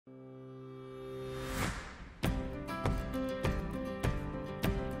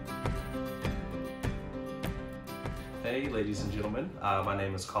Hey ladies and gentlemen, my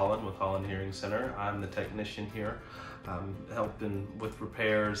name is Collin with Holland Hearing Center. I'm the technician here, helping with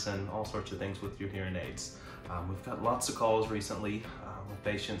repairs and all sorts of things with your hearing aids. We've got lots of calls recently with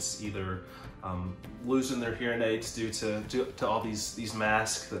patients either losing their hearing aids due to all these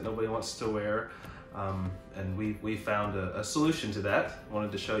masks that nobody wants to wear, and we found a solution to that.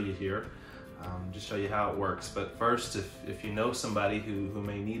 Wanted to show you here, just show you how it works. But first, if you know somebody who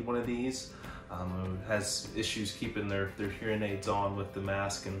may need one of these, who has issues keeping their hearing aids on with the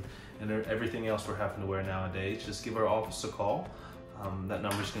mask and everything else we're having to wear nowadays, just give our office a call. That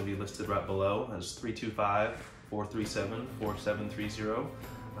number is going to be listed right below as 325-437-4730.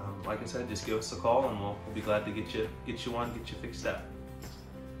 Like I said, just give us a call and we'll be glad to get you fixed up.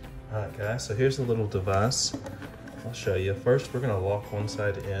 Alright guys, so here's a little device. I'll show you. First we're going to lock one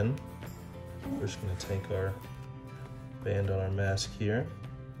side in. We're just going to take our band on our mask here.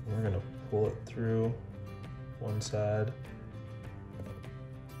 We're going to pull it through one side,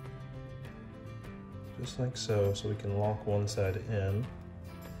 just like so we can lock one side in. And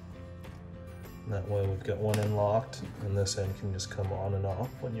that way we've got one end locked, and this end can just come on and off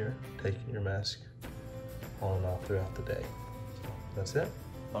when you're taking your mask on and off throughout the day. So that's it.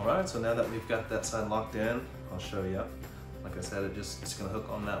 Alright, so now that we've got that side locked in, I'll show you. Like I said, it's going to hook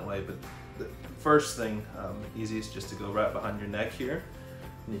on that way, but the first thing, easiest, just to go right behind your neck here.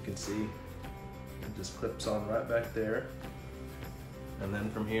 And you can see it just clips on right back there, and then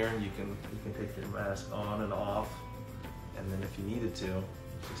from here you can take your mask on and off, and then if you needed to,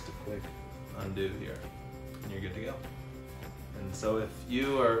 just a quick undo here and you're good to go. And so if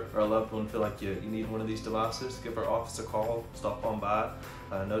you or a loved one feel like you need one of these devices, give our office a call, stop on by,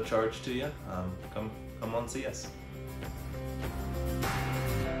 no charge to you. Come on, see us.